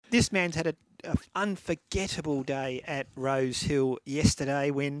This man's had an unforgettable day at Rose Hill yesterday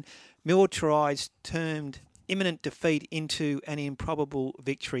when Militarize turned imminent defeat into an improbable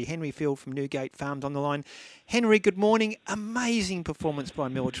victory. Henry Field from Newgate Farms on the line. Henry, good morning. Amazing performance by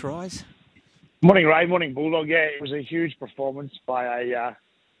Militarize. Morning, Ray. Morning, Bulldog. Yeah, it was a huge performance by a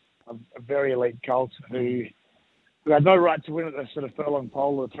very elite colt who had no right to win at the sort of furlong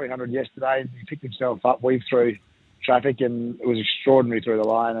pole of the 300 yesterday. He picked himself up, weaved through traffic, and it was extraordinary through the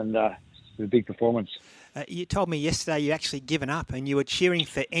line, and it was a big performance. You told me yesterday you actually given up and you were cheering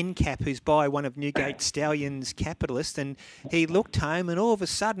for NCAP, who's by one of Newgate Stallion's capitalists, and he looked home and all of a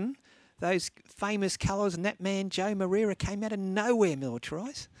sudden those famous colours and that man Joe Moreira came out of nowhere,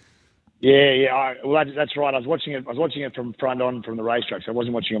 Militarize. Yeah. Well, that's right. I was watching it from front on from the racetrack, so I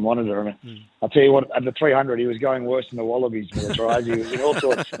wasn't watching a monitor. And I'll tell you what, at the 300, he was going worse than the Wallabies. Militarize. He was in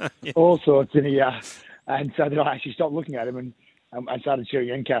all sorts, and so then I actually stopped looking at him and I started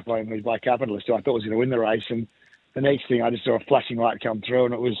cheering NCAP on him, who's by capitalist, who I thought was going to win the race. And the next thing, I just saw a flashing light come through,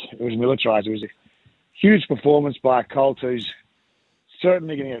 and it was Militarize. It was a huge performance by a colt who's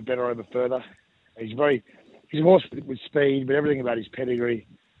certainly going to get better over further. He's a horse with speed, but everything about his pedigree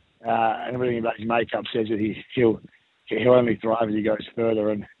and everything about his makeup says that he'll only thrive as he goes further.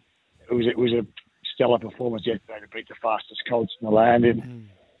 And it was a stellar performance yesterday to beat the fastest colts in the land in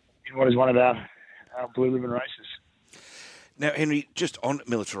what is one of our blue ribbon races. Now, Henry, just on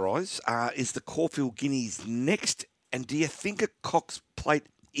Militarize, is the Caulfield Guineas next? And do you think a Cox Plate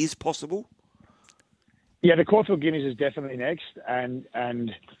is possible? Yeah, the Caulfield Guineas is definitely next, and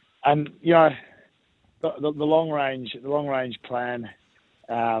you know, the long range plan.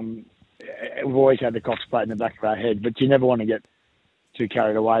 We've always had the Cox Plate in the back of our head, but you never want to get too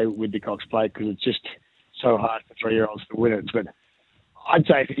carried away with the Cox Plate because it's just so hard for 3-year-olds to win it. But I'd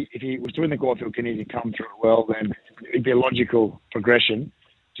say if he was to win the Caulfield Guineas and come through it well, then it'd be a logical progression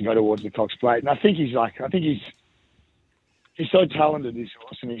to go towards the Cox Plate. And I think he's so talented, this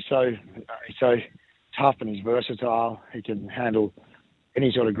horse, and he's so tough and he's versatile. He can handle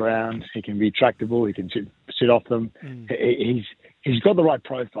any sort of ground. He can be tractable. He can sit off them. He's got the right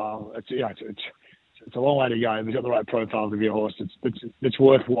profile. It's a long way to go, but he's got the right profile to be a horse that's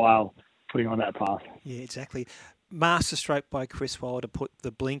worthwhile putting on that path. Yeah, exactly. Masterstroke by Chris Waller to put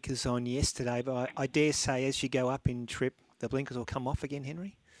the blinkers on yesterday, but I dare say as you go up in trip, the blinkers will come off again,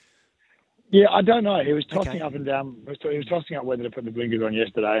 Henry? Yeah, I don't know. He was tossing up and down. He was tossing up whether to put the blinkers on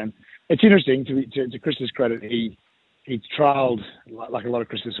yesterday. And it's interesting, to Chris's credit, he trialled like a lot of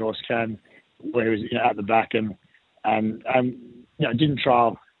Chris's horse can, where he was at the back and didn't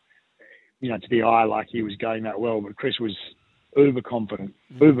trial to the eye like he was going that well. But Chris was uber confident.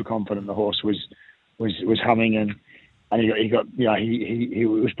 The horse was humming, and he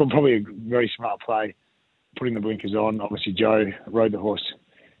was probably a very smart play putting the blinkers on. Obviously, Joe rode the horse.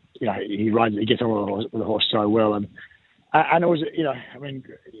 He gets on with the horse so well, and it was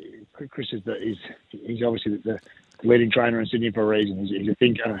Chris he's obviously the leading trainer in Sydney for a reason. He's a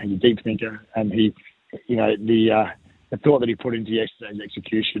thinker, he's a deep thinker, and the thought that he put into yesterday's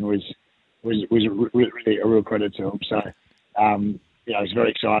execution was really a real credit to him. So it's very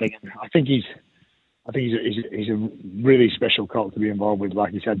exciting, and I think he's a really special colt to be involved with.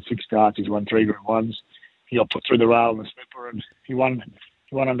 Like, he's had 6 starts, he's won 3 Group 1s. He got put through the rail in the slipper, and he won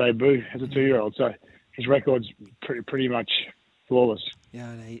on debut as a 2-year-old. So his record's pretty much flawless.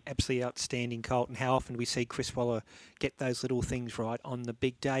 Yeah, absolutely outstanding colt, and how often we see Chris Waller get those little things right on the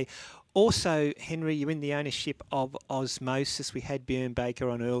big day. Also, Henry, you're in the ownership of Osmosis. We had Bjorn Baker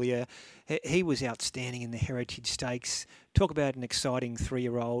on earlier. He was outstanding in the Heritage Stakes. Talk about an exciting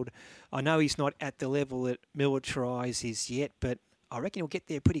 3-year-old. I know he's not at the level that Militarize is yet, but I reckon he'll get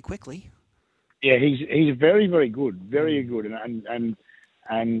there pretty quickly. Yeah, he's very, very good, very good, and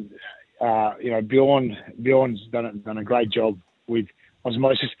Bjorn's done a great job with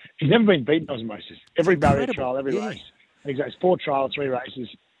Osmosis. He's never been beaten Osmosis. Every barrier trial, every race. Exactly. 4 trials, 3 races.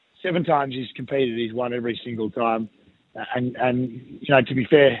 7 times he's competed. He's won every single time. And to be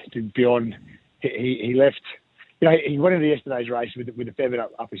fair to Bjorn, he left. He went into yesterday's race with a fair bit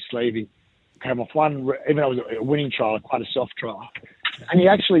up his sleeve. He came off one, even though it was a winning trial, quite a soft trial. And he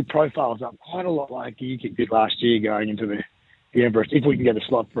actually profiles up quite a lot like he did last year going into the Everest, if we can get a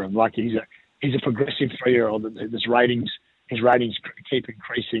slot for him. Like, he's a progressive 3-year-old. His ratings keep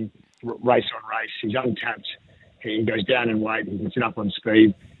increasing race on race. He's untapped. He goes down in weight. He can sit up on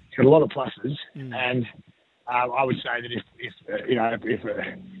speed. He's got a lot of pluses. And I would say that if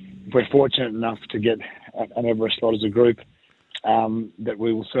we're fortunate enough to get an Everest slot as a group, that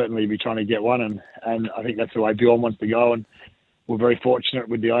we will certainly be trying to get one. And I think that's the way Bjorn wants to go. And we're very fortunate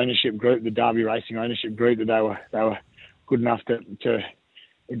with the ownership group, the Derby Racing ownership group, that they were good enough to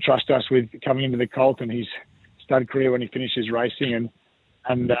entrust us with coming into the colt and his stud career when he finishes racing,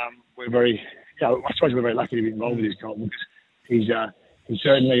 and we're very, I suppose we're very lucky to be involved with his colt because he's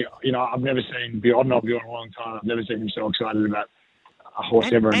certainly, I've never seen beyond a long time. I've never seen him so excited about a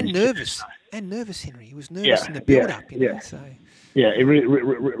horse ever. And nervous, Henry. He was nervous in the build-up. So. Yeah, it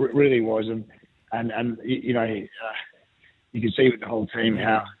really was, and you could see with the whole team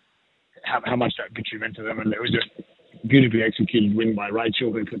how much that victory meant to them, and it was just beautifully executed win by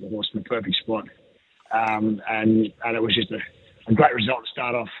Rachel, who put the horse in the perfect spot, and it was just a great result to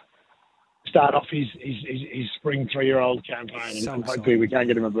start off his spring 3-year-old campaign, and hopefully we can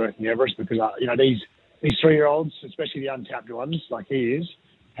get him a berth in the Everest because these 3-year-olds, especially the untapped ones like he is,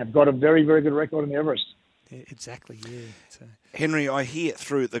 have got a very, very good record in the Everest. Yeah, exactly. Yeah. So. Henry, I hear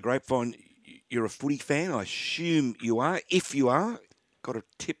through the grapevine you're a footy fan. I assume you are. If you are, got a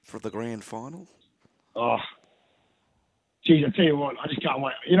tip for the grand final? Oh, geez, I tell you what, I just can't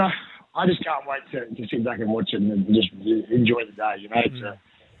wait. I just can't wait to sit back and watch it and just enjoy the day.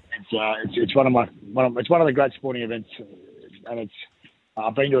 It's one of the great sporting events, and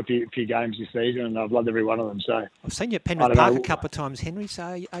I've been to a few games this season, and I've loved every one of them. So I've seen you at Penrith Park a couple of times, Henry.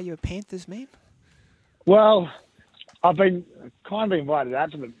 So are you a Panthers man? Well, I've been kind of invited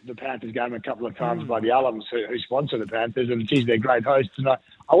out to the Panthers game a couple of times by the alums who sponsor the Panthers, and geez, they're great hosts. And I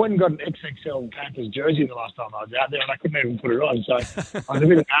went and got an XXL Panthers jersey the last time I was out there, and I couldn't even put it on, so I was a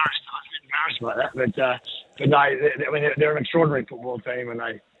bit embarrassed. By that, but no, they're an extraordinary football team, and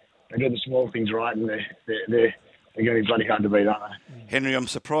they do the small things right, and they're going to be bloody hard to beat, aren't they? Henry, I'm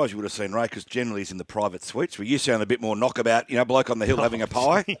surprised you would have seen Ray, because generally he's in the private suites. Where you sound a bit more knockabout, bloke on the hill having a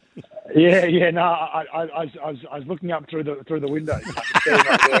pie. Yeah. No, I was looking up through the window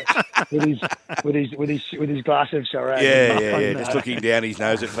with his glass of Shiraz. Yeah. Just looking down his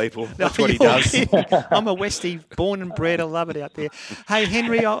nose at people. That's what he does. I'm a Westie, born and bred. I love it out there. Hey,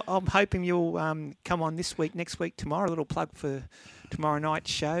 Henry, I'm hoping you'll come on next week, tomorrow. A little plug for tomorrow night's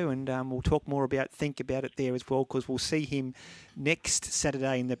show, and we'll talk more think about it there as well, because we'll see him next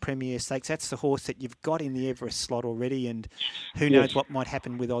Saturday in the Premier Stakes. That's the horse that you've got in the Everest slot already, and who knows what might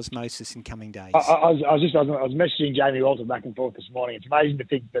happen with Osmosis in coming days. I was messaging Jamie Walter back and forth this morning. It's amazing to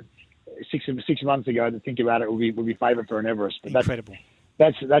think that 6 months ago, to think about it, would be favoured for an Everest. But incredible.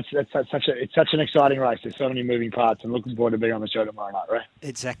 It's such an exciting race. There's so many moving parts, and looking forward to being on the show tomorrow night, right?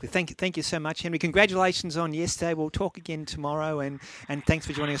 Exactly. Thank you so much, Henry. Congratulations on yesterday. We'll talk again tomorrow, and thanks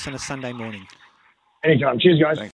for joining us on a Sunday morning. Anytime. Cheers, guys. Thanks.